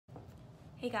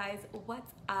Hey guys,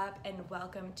 what's up and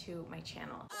welcome to my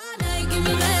channel.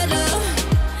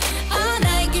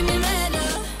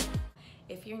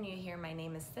 If you're new here, my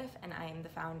name is Sif and I am the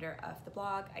founder of the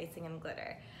blog Icing and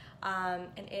Glitter. And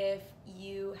if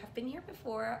you have been here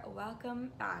before,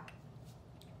 welcome back.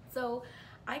 So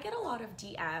I get a lot of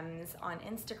DMs on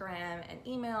Instagram and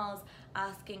emails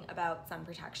asking about sun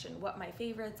protection, what my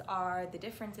favorites are, the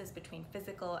differences between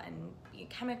physical and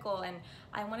chemical, and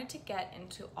I wanted to get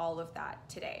into all of that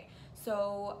today.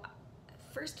 So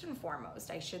first and foremost,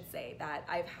 I should say that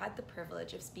I've had the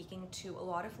privilege of speaking to a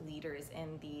lot of leaders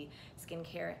in the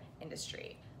skincare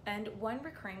industry. And one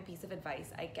recurring piece of advice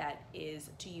I get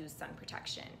is to use sun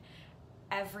protection.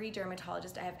 Every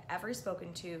dermatologist I have ever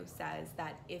spoken to says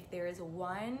that if there is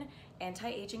one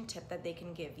anti-aging tip that they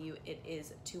can give you, it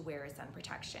is to wear sun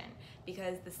protection,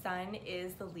 because the sun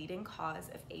is the leading cause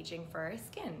of aging for our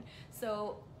skin.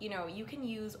 So, you can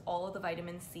use all of the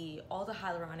vitamin C, all the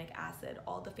hyaluronic acid,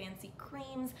 all the fancy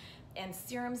creams and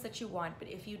serums that you want, but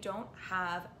if you don't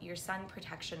have your sun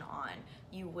protection on,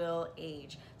 you will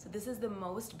age. So this is the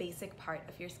most basic part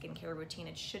of your skincare routine.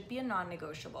 It should be a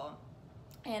non-negotiable.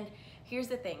 And here's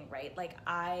the thing, right? Like,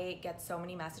 I get so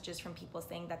many messages from people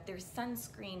saying that their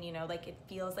sunscreen, like it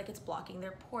feels like it's blocking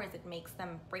their pores, it makes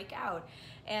them break out.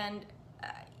 And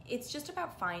it's just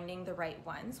about finding the right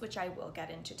ones, which I will get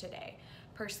into today.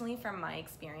 Personally, from my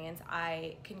experience,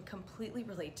 I can completely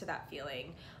relate to that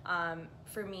feeling.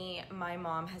 For me, my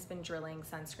mom has been drilling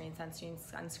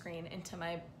sunscreen into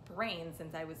my brain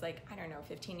since I was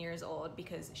 15 years old,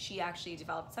 because she actually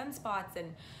developed sunspots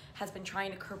and has been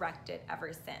trying to correct it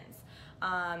ever since.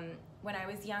 When I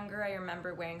was younger, I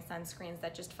remember wearing sunscreens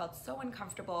that just felt so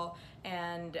uncomfortable,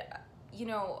 and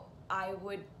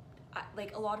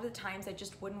a lot of the times I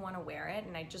just wouldn't want to wear it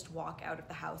and I'd just walk out of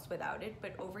the house without it.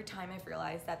 But over time I've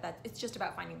realized that it's just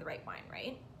about finding the right one,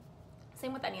 right?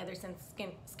 Same with any other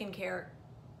skincare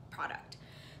product.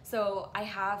 So I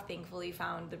have thankfully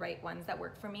found the right ones that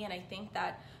work for me, and I think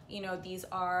that these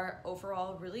are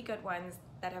overall really good ones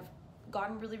that have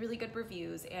gotten really good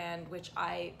reviews, and which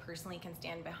I personally can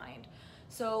stand behind.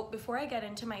 So before I get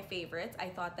into my favorites, I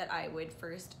thought that I would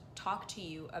first talk to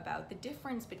you about the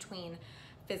difference between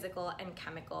physical and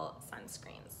chemical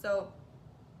sunscreens. So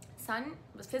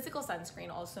physical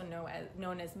sunscreen, also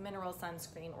known as mineral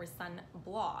sunscreen or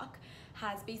sunblock,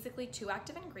 has basically two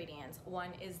active ingredients.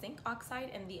 One is zinc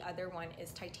oxide and the other one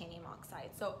is titanium oxide.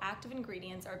 So active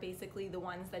ingredients are basically the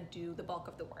ones that do the bulk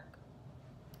of the work.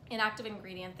 Inactive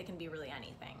ingredients, they can be really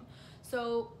anything.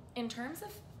 So in terms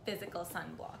of physical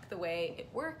sunblock, the way it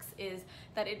works is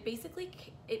that it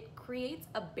creates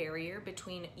a barrier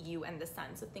between you and the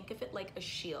sun. So think of it like a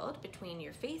shield between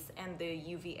your face and the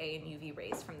UVA and UV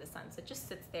rays from the sun. So it just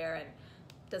sits there and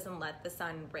doesn't let the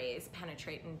sun rays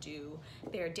penetrate and do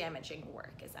their damaging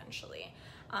work, essentially.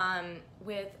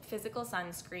 With physical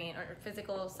sunscreen or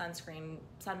physical sunscreen,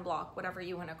 sunblock, whatever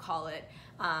you want to call it,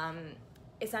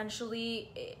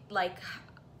 essentially,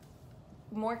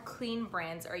 more clean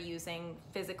brands are using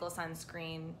physical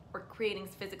sunscreen or creating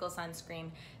physical sunscreen.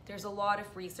 There's a lot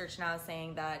of research now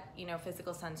saying that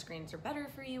physical sunscreens are better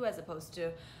for you as opposed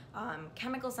to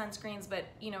chemical sunscreens, but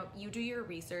you do your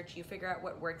research, you figure out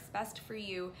what works best for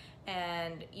you,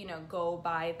 and go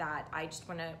by that. I just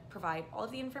want to provide all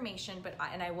of the information,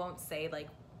 and I won't say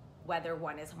whether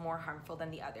one is more harmful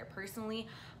than the other. Personally,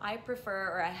 I prefer,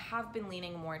 or I have been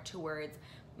leaning more towards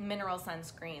mineral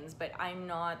sunscreens, but I'm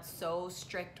not so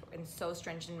strict and so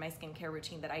stringent in my skincare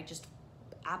routine that I just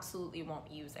absolutely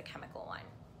won't use a chemical one.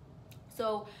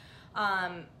 So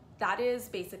that is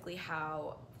basically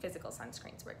how physical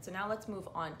sunscreens work. So now let's move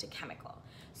on to chemical.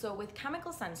 So with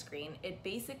chemical sunscreen, it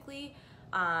basically,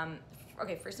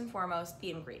 okay, first and foremost,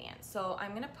 the ingredients. So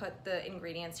I'm gonna put the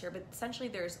ingredients here, but essentially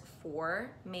there's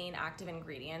 4 main active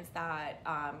ingredients that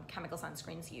chemical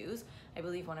sunscreens use. I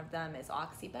believe one of them is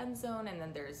oxybenzone, and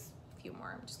then there's a few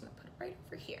more. I'm just gonna put it right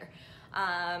over here.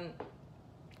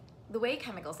 The way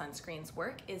chemical sunscreens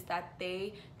work is that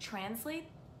they translate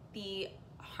the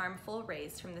harmful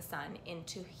rays from the sun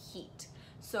into heat.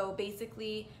 So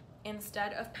basically,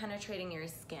 instead of penetrating your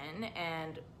skin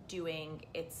and doing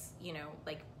its,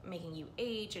 making you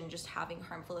age and just having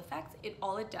harmful effects,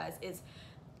 all it does is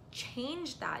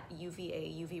change that UVA,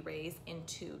 UV rays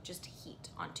into just heat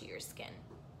onto your skin.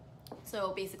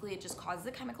 So basically it just causes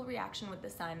a chemical reaction with the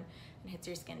sun and hits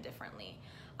your skin differently.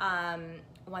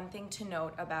 One thing to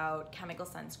note about chemical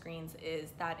sunscreens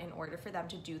is that in order for them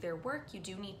to do their work, you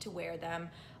do need to wear them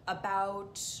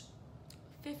about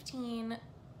 15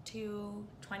 to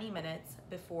 20 minutes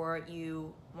before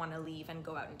you want to leave and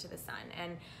go out into the sun.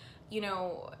 And you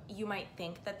know, you might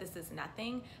think that this is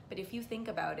nothing, but if you think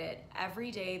about it,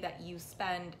 every day that you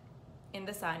spend in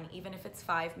the sun, even if it's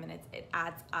 5 minutes, it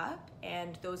adds up,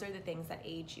 and those are the things that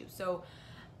age you. So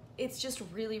it's just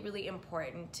really, really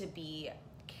important to be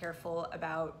careful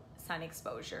about sun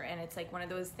exposure. And it's like one of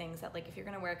those things that, like, if you're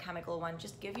gonna wear a chemical one,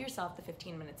 just give yourself the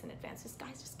 15 minutes in advance. Just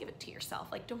guys, just give it to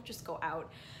yourself. Like, don't just go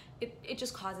out. It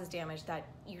just causes damage that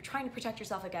you're trying to protect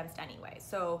yourself against anyway.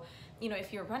 So, you know,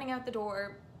 if you're running out the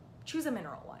door, choose a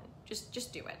mineral one.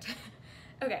 Just do it.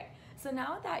 Okay, so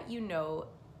now that you know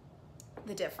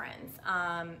the difference,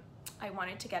 I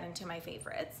wanted to get into my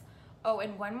favorites. Oh,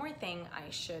 and one more thing I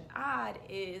should add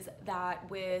is that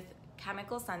with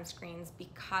chemical sunscreens,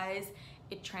 because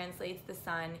it translates the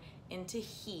sun into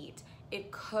heat,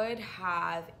 it could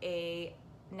have a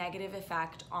negative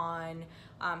effect on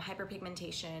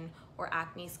hyperpigmentation or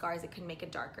acne scars. It can make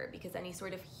it darker because any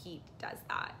sort of heat does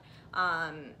that.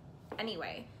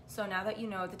 Anyway, so now that you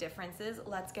know the differences,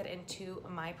 let's get into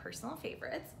my personal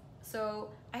favorites. So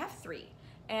I have 3,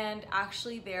 and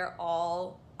actually they're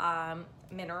all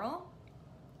mineral.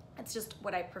 It's just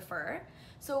what I prefer.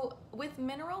 So with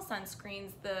mineral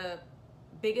sunscreens, the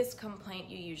biggest complaint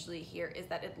you usually hear is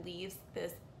that it leaves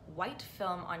this white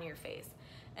film on your face.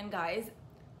 And guys,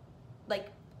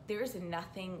 like, there's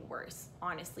nothing worse.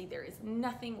 Honestly, there is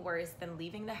nothing worse than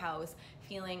leaving the house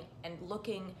feeling and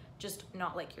looking just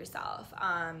not like yourself,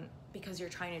 because you're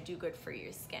trying to do good for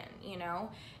your skin, you know?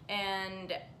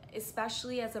 And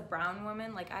especially as a brown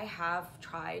woman, like, I have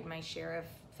tried my share of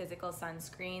physical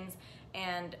sunscreens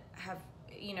and have,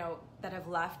 you know, that have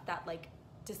left that like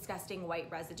disgusting white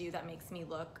residue that makes me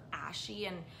look ashy,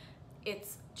 and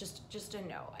it's just a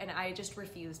no, and I just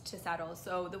refuse to settle.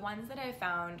 So the ones that I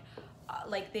found,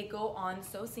 like, they go on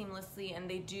so seamlessly, and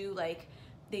they do, like,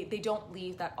 they don't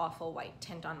leave that awful white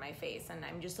tint on my face, and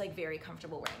I'm just like very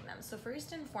comfortable wearing them. So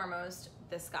first and foremost,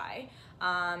 this guy,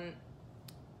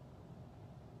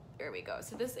 here we go.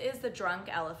 So this is the Drunk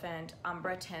Elephant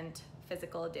Umbra Tint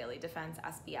Physical Daily Defense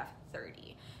SPF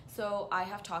 30. So I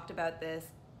have talked about this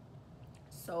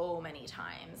so many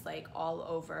times, like all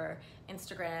over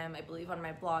Instagram, I believe on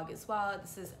my blog as well.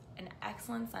 This is an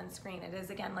excellent sunscreen. It is,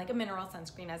 again, like a mineral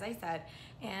sunscreen, as I said.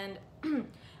 And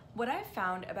what I've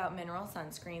found about mineral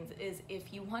sunscreens is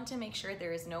if you want to make sure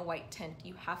there is no white tint,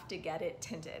 you have to get it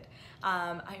tinted.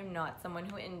 I am not someone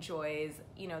who enjoys,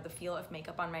 you know, the feel of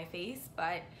makeup on my face,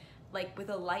 but like with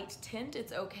a light tint,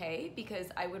 it's okay, because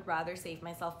I would rather save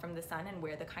myself from the sun and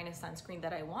wear the kind of sunscreen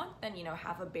that I want than, you know,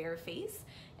 have a bare face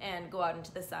and go out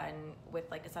into the sun with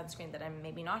like a sunscreen that I'm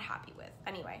maybe not happy with.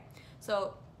 Anyway,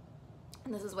 so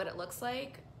this is what it looks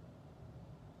like.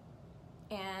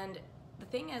 And the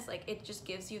thing is, like, it just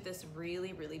gives you this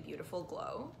really, really beautiful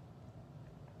glow.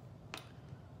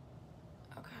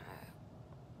 Okay,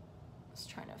 just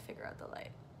trying to figure out the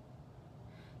light.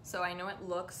 So I know it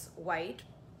looks white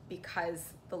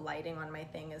because the lighting on my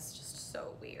thing is just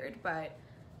so weird, but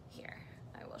here,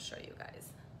 I will show you guys.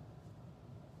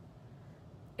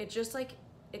 It just like,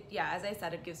 yeah, as I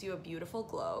said, it gives you a beautiful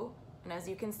glow. And as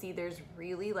you can see, there's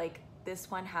really, like,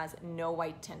 this one has no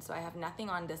white tint. So I have nothing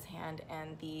on this hand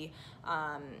and the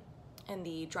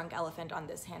Drunk Elephant on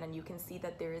this hand, and you can see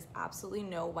that there is absolutely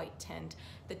no white tint.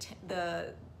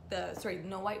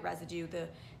 No white residue. The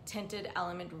tinted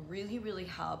element really, really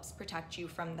helps protect you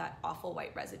from that awful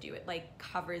white residue. It like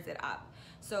covers it up.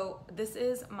 So this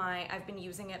is I've been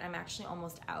using it. I'm actually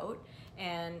almost out,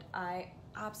 and I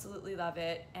absolutely love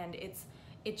it. And it's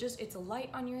light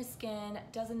on your skin,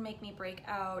 doesn't make me break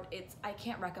out. I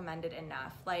can't recommend it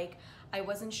enough. Like, I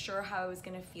wasn't sure how I was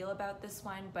gonna feel about this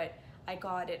one, but I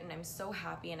got it and I'm so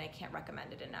happy, and I can't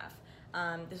recommend it enough.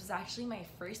 This was actually my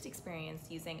first experience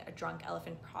using a Drunk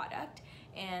Elephant product,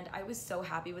 and I was so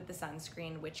happy with the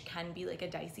sunscreen, which can be like a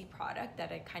dicey product,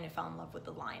 that I kind of fell in love with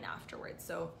the line afterwards.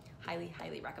 So highly,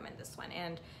 highly recommend this one.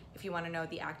 And if you want to know,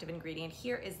 the active ingredient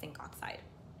here is zinc oxide.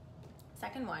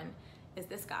 Second one is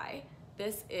this guy.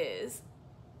 This is,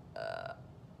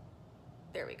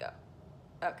 there we go.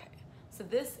 Okay, so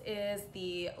this is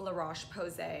the La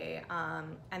Roche-Posay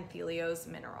Anthelios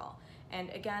Mineral. And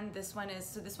again, this one is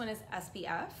SPF, this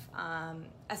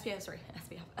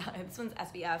one's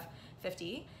SPF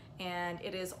 50, and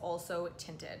it is also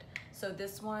tinted. So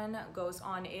this one goes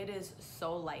on, it is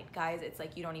so light, guys. It's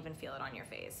like you don't even feel it on your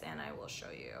face, and I will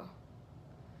show you.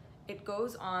 It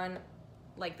goes on,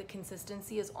 like, the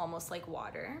consistency is almost like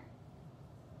water.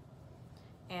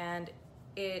 And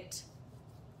it's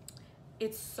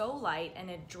so light, and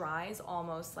it dries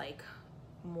almost like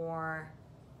more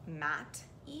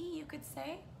matte-y, you could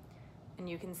say. And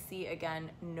you can see,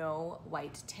 again, no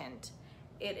white tint.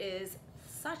 It is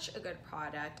such a good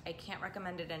product. I can't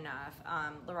recommend it enough.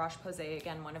 La Roche-Posay,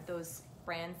 again, one of those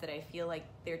brands that I feel like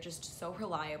they're just so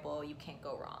reliable, you can't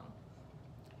go wrong.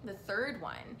 The third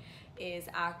one is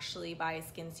actually by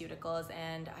SkinCeuticals,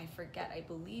 and I forget, I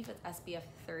believe it's SPF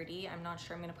 30. I'm not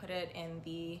sure, I'm gonna put it in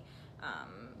the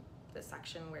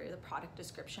section where the product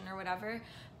description or whatever,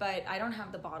 but I don't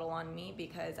have the bottle on me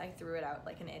because I threw it out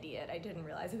like an idiot. I didn't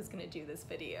realize I was gonna do this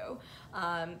video.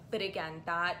 But again,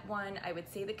 that one, I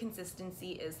would say the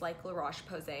consistency is like La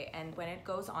Roche-Posay, and when it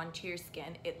goes onto your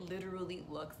skin, it literally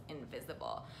looks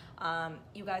invisible.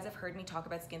 You guys have heard me talk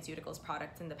about SkinCeuticals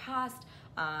products in the past.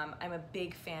 I'm a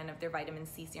big fan of their vitamin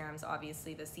C serums,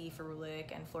 obviously the C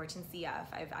ferulic and Flortin CF.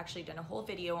 I've actually done a whole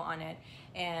video on it,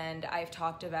 and I've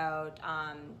talked about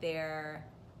their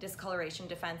discoloration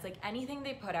defense. Like anything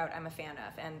they put out, I'm a fan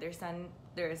of, and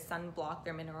their sunblock,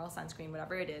 their mineral sunscreen,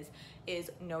 whatever it is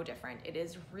no different. It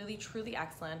is really, truly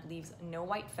excellent, leaves no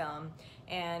white film,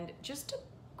 and just a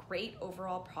great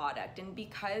overall product. And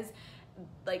because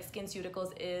like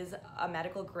SkinCeuticals is a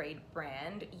medical grade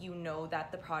brand, you know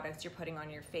that the products you're putting on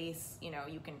your face, you know,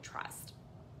 you can trust.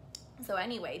 So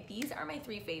anyway, these are my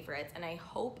 3 favorites, and I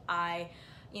hope I,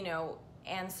 you know,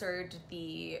 answered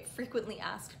the frequently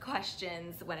asked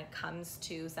questions when it comes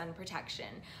to sun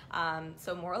protection.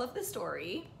 So moral of the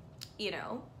story, you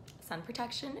know, sun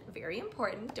protection, very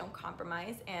important, don't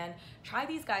compromise, and try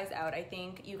these guys out. I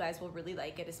think you guys will really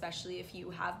like it, especially if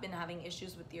you have been having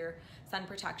issues with your sun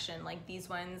protection. Like these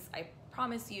ones, I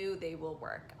promise you they will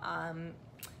work.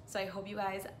 So I hope you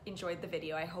guys enjoyed the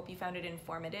video. I hope you found it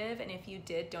informative, and if you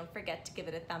did, don't forget to give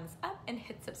it a thumbs up and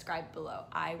hit subscribe below.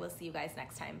 I will see you guys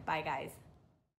next time. Bye guys.